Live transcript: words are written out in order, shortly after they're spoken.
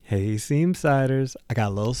Hey, Seamsiders, I got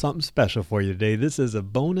a little something special for you today. This is a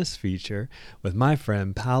bonus feature with my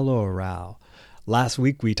friend Paolo Arao. Last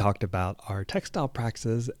week we talked about our textile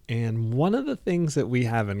practices, and one of the things that we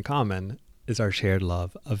have in common is our shared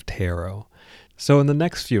love of tarot. So in the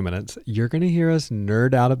next few minutes, you're going to hear us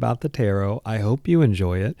nerd out about the tarot. I hope you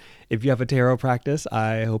enjoy it. If you have a tarot practice,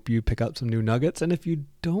 I hope you pick up some new nuggets. And if you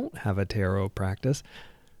don't have a tarot practice,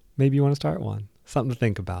 maybe you want to start one. Something to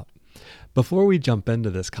think about. Before we jump into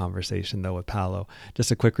this conversation, though, with Paolo, just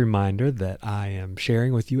a quick reminder that I am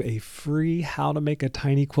sharing with you a free how to make a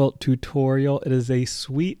tiny quilt tutorial. It is a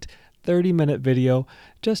sweet 30-minute video,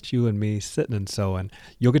 just you and me sitting and sewing.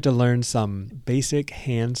 You'll get to learn some basic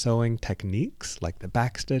hand sewing techniques like the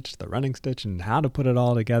back stitch, the running stitch, and how to put it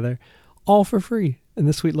all together, all for free in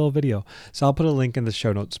this sweet little video. So I'll put a link in the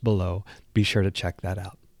show notes below. Be sure to check that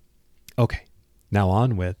out. Okay, now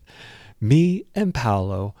on with me and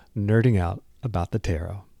Paolo nerding out about the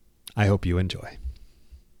tarot. I hope you enjoy.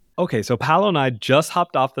 Okay, so Paolo and I just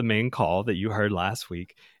hopped off the main call that you heard last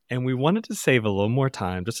week, and we wanted to save a little more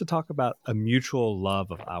time just to talk about a mutual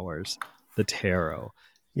love of ours, the tarot.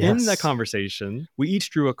 Yes. In that conversation, we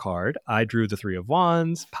each drew a card. I drew the Three of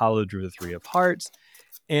Wands, Paolo drew the Three of Hearts.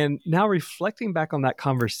 And now reflecting back on that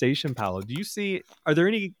conversation, Paolo, are there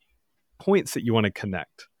any points that you want to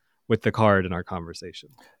connect with the card in our conversation?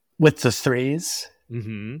 With the threes?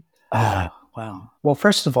 Mm-hmm. Wow. Well,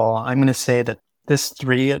 first of all, I'm going to say that this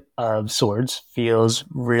Three of Swords feels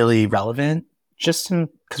really relevant just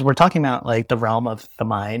because we're talking about like the realm of the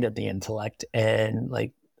mind and the intellect and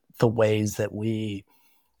like the ways that we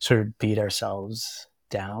sort of beat ourselves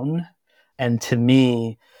down. And to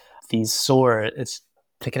me, these swords, it's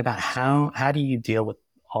thinking about how do you deal with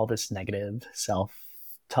all this negative self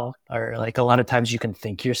talk, or like a lot of times you can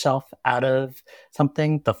think yourself out of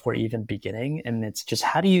something before even beginning, and it's just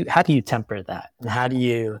how do you temper that, and how do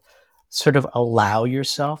you sort of allow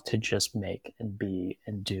yourself to just make and be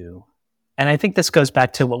and do. And I think this goes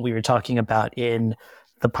back to what we were talking about in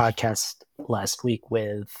the podcast last week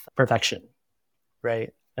with perfection,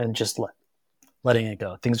 right? And just letting it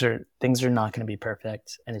go. Things are not going to be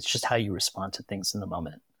perfect, and it's just how you respond to things in the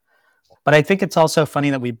moment. But I think it's also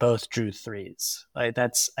funny that we both drew threes. Like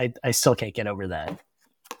I still can't get over that.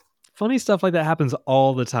 Funny stuff like that happens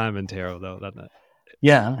all the time in tarot, though, doesn't it?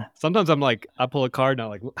 Yeah. Sometimes I'm like, I pull a card and I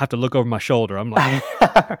like have to look over my shoulder. I'm like,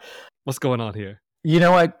 what's going on here? You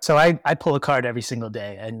know what? So I pull a card every single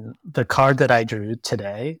day, and the card that I drew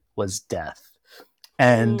today was death.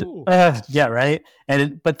 And yeah, right.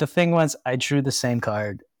 But the thing was, I drew the same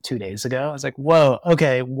card 2 days ago. I was like, whoa,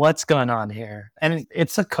 okay, what's going on here? And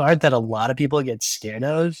it's a card that a lot of people get scared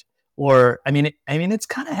of, or I mean, it's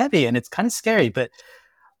kind of heavy and it's kind of scary, but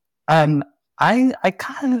I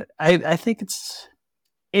think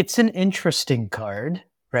it's an interesting card,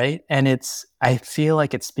 right? And I feel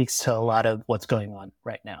like it speaks to a lot of what's going on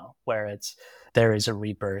right now, where there is a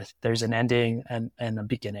rebirth, there's an ending and a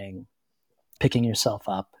beginning, picking yourself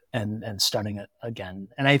up and starting it again.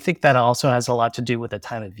 And I think that also has a lot to do with the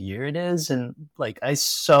time of year it is. And like, I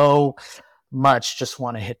so much just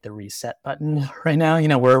want to hit the reset button right now. You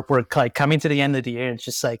know, we're like coming to the end of the year, and it's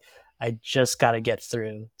just like, I just got to get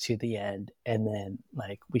through to the end, and then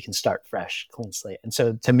like we can start fresh, clean slate. And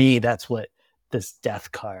so to me, that's what this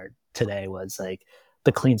death card today was like.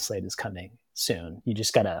 The clean slate is coming soon. You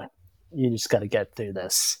just gotta get through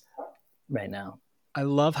this right now. I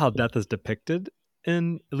love how death is depicted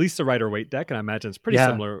in at least the Rider-Waite deck, and I imagine it's pretty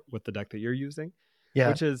similar with the deck that you're using,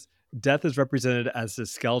 which is death is represented as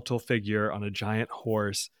this skeletal figure on a giant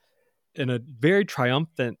horse in a very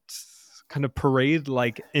triumphant kind of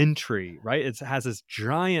parade-like entry, right? It has this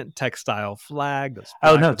giant textile flag.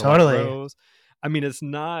 Oh no, totally. I mean, it's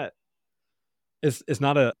not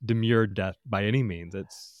a demure death by any means.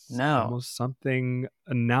 It's almost something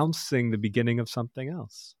announcing the beginning of something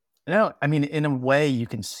else. No, I mean, in a way, you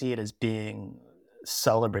can see it as being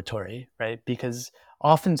celebratory, right? Because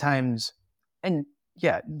oftentimes, and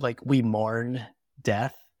yeah, like we mourn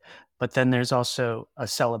death, but then there's also a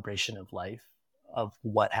celebration of life, of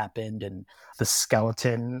what happened, and the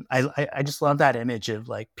skeleton. I just love that image of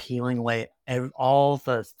like peeling away all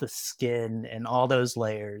the skin and all those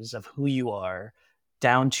layers of who you are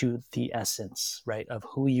down to the essence, right, of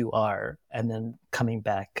who you are, and then coming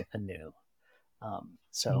back anew.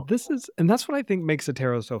 So that's what I think makes the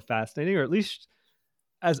tarot so fascinating, or at least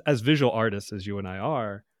as visual artists as you and I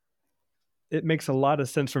are, it makes a lot of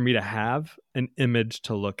sense for me to have an image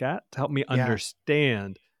to look at to help me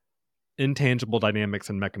understand intangible dynamics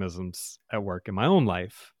and mechanisms at work in my own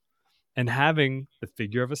life. And having the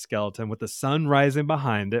figure of a skeleton with the sun rising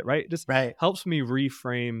behind it, right, just helps me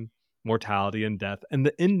reframe mortality and death and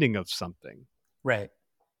the ending of something. Right.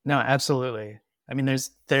 No, absolutely. I mean,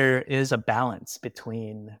 there is a balance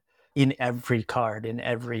between in every card, in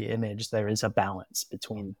every image, there is a balance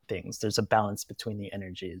between things. There's a balance between the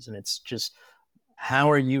energies, and it's just how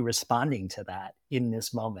are you responding to that in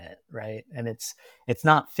this moment, right? And it's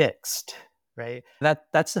not fixed, right?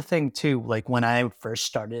 That's the thing too. Like when I first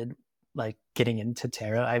started like getting into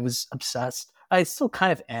tarot, I was obsessed. I still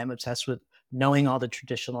kind of am obsessed with knowing all the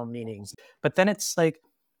traditional meanings. But then it's like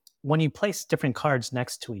when you place different cards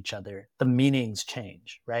next to each other, the meanings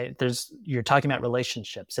change, right? You're talking about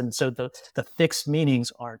relationships. And so the fixed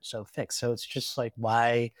meanings aren't so fixed. So it's just like,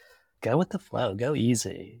 why go with the flow, go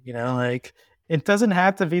easy, like it doesn't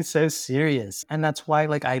have to be so serious. And that's why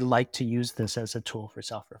like I like to use this as a tool for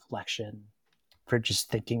self-reflection, for just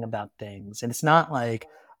thinking about things. And it's not like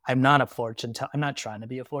I'm not a fortune teller. I'm not trying to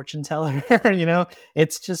be a fortune teller,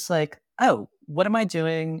 It's just like, oh, what am I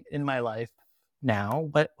doing in my life now?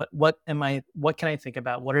 What can I think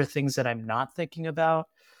about? What are things that I'm not thinking about?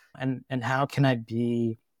 And how can I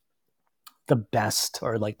be the best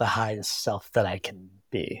or like the highest self that I can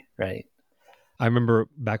be, right? I remember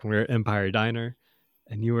back when we were at Empire Diner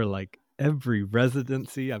and you were like, every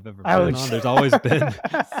residency I've ever been on, there's always been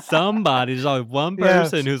somebody, there's always one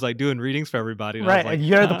person who's like doing readings for everybody. And right. I was like, and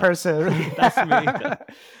you're the person. That's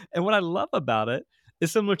me. And what I love about it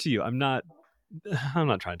is similar to you. I'm not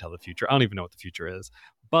trying to tell the future. I don't even know what the future is,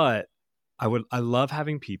 but I love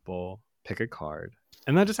having people pick a card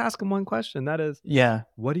and then just ask them one question. That is,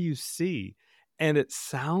 what do you see? And it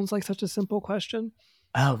sounds like such a simple question.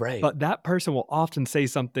 Oh, right. But that person will often say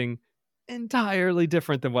something entirely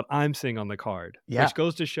different than what I'm seeing on the card, which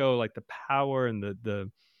goes to show like the power and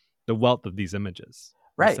the wealth of these images.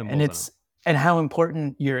 Right. And how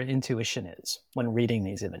important your intuition is when reading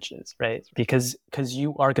these images, right? Because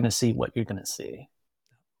you are going to see what you're going to see.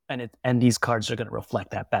 And these cards are going to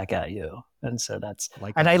reflect that back at you. And so that's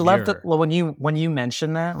like, and I love that. Well, when you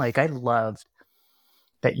mentioned that, like, I loved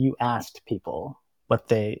that you asked people what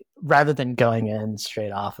they, rather than going in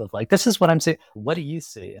straight off of like, this is what I'm seeing. What do you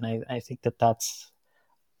see? And I think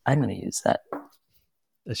I'm going to use that.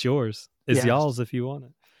 It's yours. It's y'all's if you want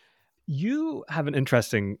it. You have an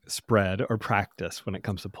interesting spread or practice when it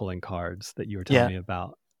comes to pulling cards that you were telling me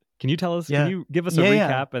about. Can you tell us, can you give us a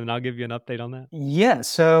recap and I'll give you an update on that? Yeah.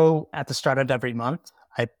 So at the start of every month,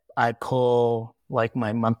 I pull like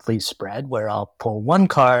my monthly spread where I'll pull one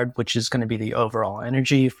card, which is going to be the overall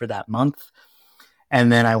energy for that month.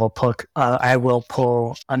 And then I will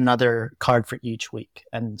pull another card for each week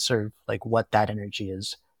and sort of like what that energy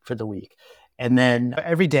is for the week. And then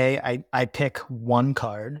every day I pick one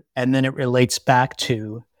card and then it relates back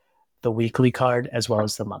to the weekly card as well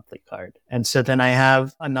as the monthly card. And so then I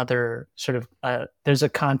have another sort of, there's a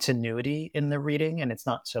continuity in the reading and it's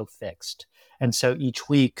not so fixed. And so each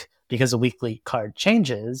week, because the weekly card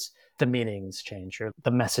changes, the meanings change or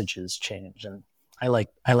the messages change. And I like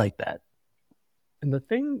that. And the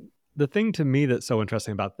thing to me that's so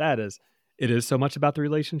interesting about that is it is so much about the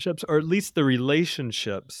relationships, or at least the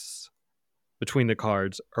relationships between the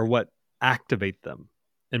cards are what activate them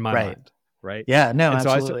in my mind, right? Yeah, no, and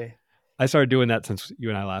absolutely. So I started doing that since you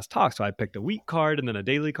and I last talked. So I picked a week card and then a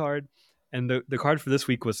daily card. And the card for this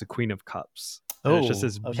week was the Queen of Cups. And it's just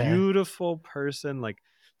this beautiful person, like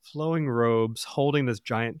flowing robes, holding this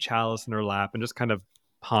giant chalice in her lap and just kind of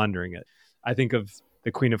pondering it. I think of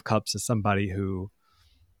the Queen of Cups as somebody who,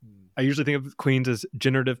 I usually think of queens as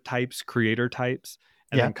generative types, creator types,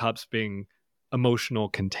 and then cups being emotional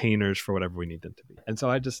containers for whatever we need them to be. And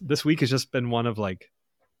so this week has just been one of like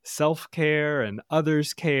self-care and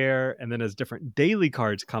others care. And then as different daily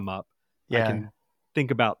cards come up, I can think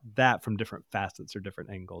about that from different facets or different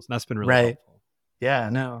angles. And that's been really helpful. Yeah,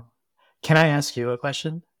 no. Can I ask you a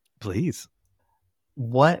question? Please.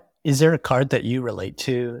 What is there a card that you relate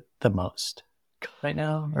to the most right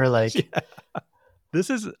now? Or like This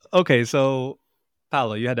is okay. So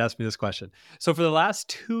Paolo, you had to ask me this question. So for the last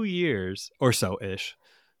 2 years or so ish,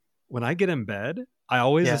 when I get in bed, I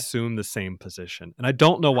always assume the same position. And I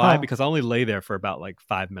don't know why, because I only lay there for about like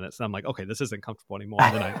 5 minutes. And I'm like, okay, this isn't comfortable anymore.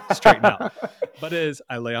 And then I straighten out. But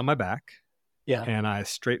I lay on my back and I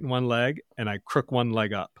straighten one leg and I crook one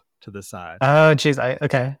leg up to the side. Oh, geez.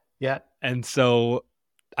 Okay. Yeah. And so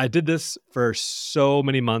I did this for so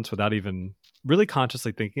many months without even really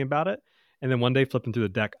consciously thinking about it. And then one day flipping through the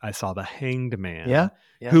deck, I saw the Hanged Man,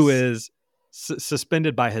 who is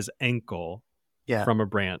suspended by his ankle from a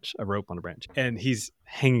rope on a branch. And he's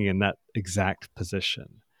hanging in that exact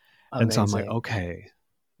position. Amazing. And so I'm like, okay,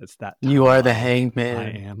 it's that time. You are the Hanged Man.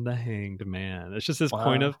 I am the Hanged Man. It's just this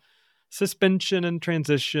point of suspension and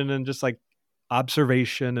transition and just like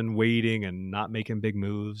observation and waiting and not making big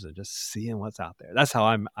moves and just seeing what's out there. That's how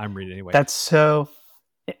I'm reading anyway. That's so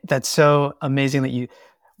amazing that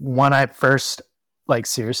when I first like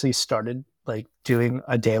seriously started like doing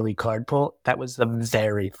a daily card pull, that was the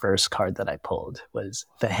very first card that I pulled was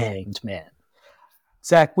the Hanged Man.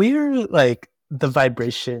 Zach, we're like the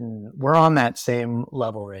vibration, we're on that same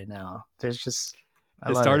level right now. There's just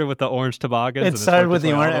it started with the orange toboggans. It started with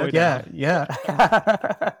the orange. Yeah.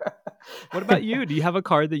 What about you? Do you have a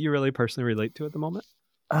card that you really personally relate to at the moment?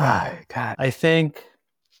 God, I think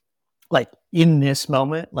like in this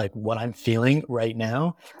moment, like what I'm feeling right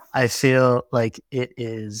now, I feel like it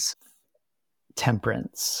is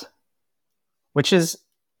Temperance, which is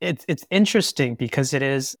it's interesting because it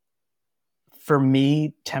is, for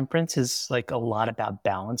me, Temperance is like a lot about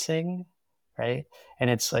balancing, right? And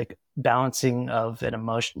it's like balancing of an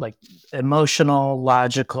emotional,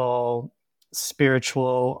 logical,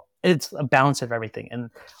 spiritual. It's a balance of everything. And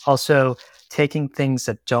also taking things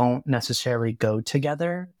that don't necessarily go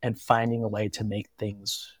together and finding a way to make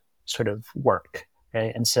things sort of work,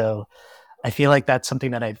 right? And so I feel like that's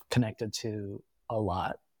something that I've connected to a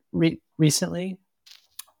lot recently.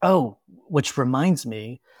 Oh, which reminds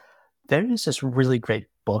me, there is this really great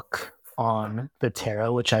book on the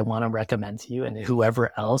tarot, which I want to recommend to you and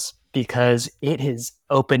whoever else, because it has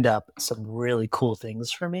opened up some really cool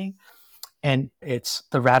things for me. And it's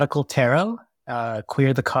The Radical Tarot,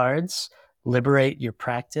 Queer the Cards, Liberate Your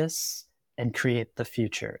Practice, and Create the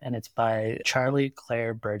Future. And it's by Charlie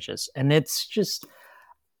Claire Burgess. And it's just,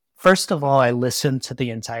 first of all, I listened to the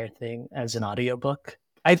entire thing as an audiobook.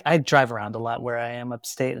 I drive around a lot where I am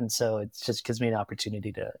upstate, and so it just gives me an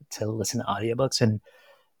opportunity to listen to audiobooks. And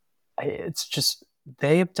it's just,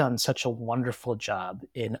 they have done such a wonderful job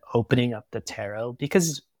in opening up the tarot,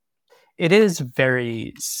 because it is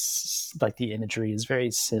very, like the imagery is very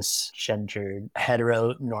cisgendered,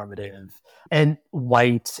 heteronormative, and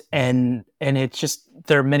white, and it just,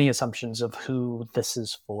 there are many assumptions of who this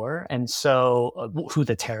is for, and so who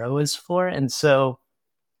the tarot is for, and so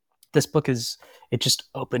this book it just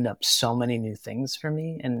opened up so many new things for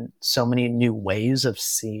me and so many new ways of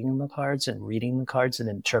seeing the cards and reading the cards and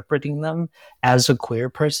interpreting them as a queer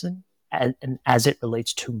person and as it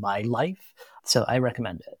relates to my life. So I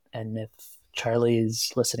recommend it. And if Charlie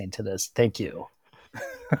is listening to this, thank you.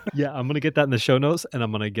 Yeah, I'm going to get that in the show notes, and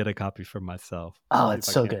I'm going to get a copy for myself. Oh,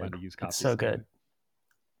 it's so good. It's so good.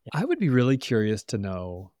 I would be really curious to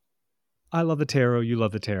know, I love the tarot, you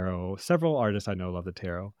love the tarot. Several artists I know love the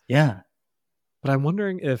tarot. Yeah. But I'm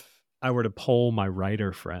wondering if I were to poll my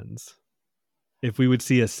writer friends, if we would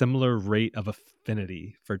see a similar rate of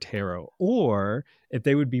affinity for tarot, or if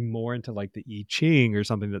they would be more into like the I Ching or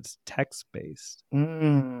something that's text-based.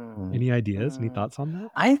 Any ideas? Any thoughts on that?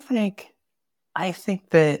 I think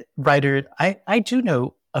that I do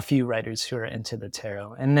know a few writers who are into the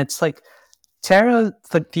tarot, and it's like tarot,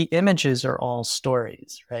 the images are all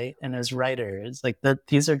stories, right? And as writers, like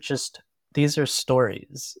these are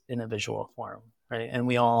stories in a visual form, right? And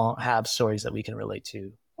we all have stories that we can relate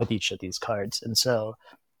to with each of these cards. And so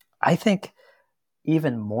I think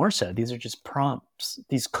even more so, these are just prompts.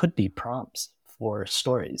 These could be prompts for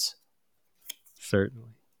stories. Certainly.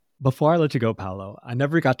 Before I let you go, Paolo, I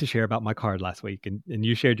never got to share about my card last week, and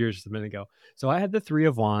you shared yours just a minute ago. So I had the Three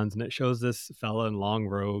of Wands, and it shows this fella in long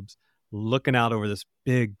robes looking out over this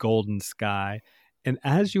big golden sky. And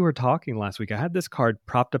as you were talking last week, I had this card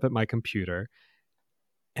propped up at my computer.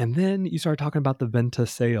 And then you started talking about the Venta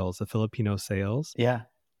sails, the Filipino sails. Yeah.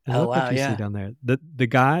 And look what you see down there. The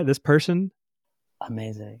guy, this person.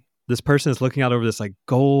 Amazing. This person is looking out over this like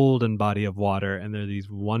golden body of water. And there are these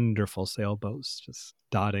wonderful sailboats just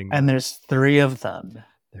dotting. And there's 3 of them.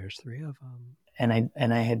 There's 3 of them.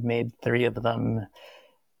 And I had made 3 of them.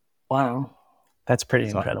 Wow. That's pretty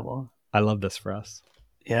incredible. I love this for us.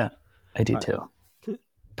 Yeah, I do too.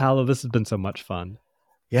 Paolo, this has been so much fun.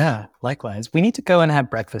 Yeah, likewise. We need to go and have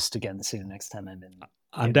breakfast again soon next time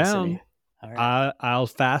I'm down. All right. I'll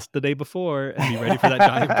fast the day before and be ready for that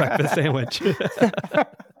giant breakfast sandwich.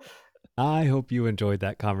 I hope you enjoyed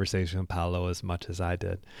that conversation with Paolo as much as I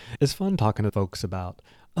did. It's fun talking to folks about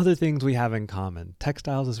other things we have in common.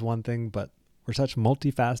 Textiles is one thing, but we're such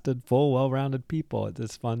multifaceted, full, well-rounded people.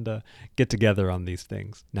 It's fun to get together on these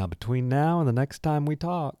things. Now, between now and the next time we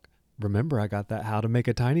talk, remember I got that how to make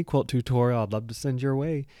a tiny quilt tutorial I'd love to send your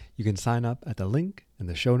way. You can sign up at the link in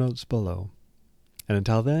the show notes below. And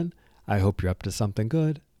until then, I hope you're up to something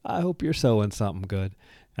good. I hope you're sewing something good.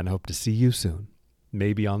 And I hope to see you soon.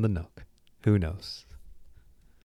 Maybe on the Nook. Who knows?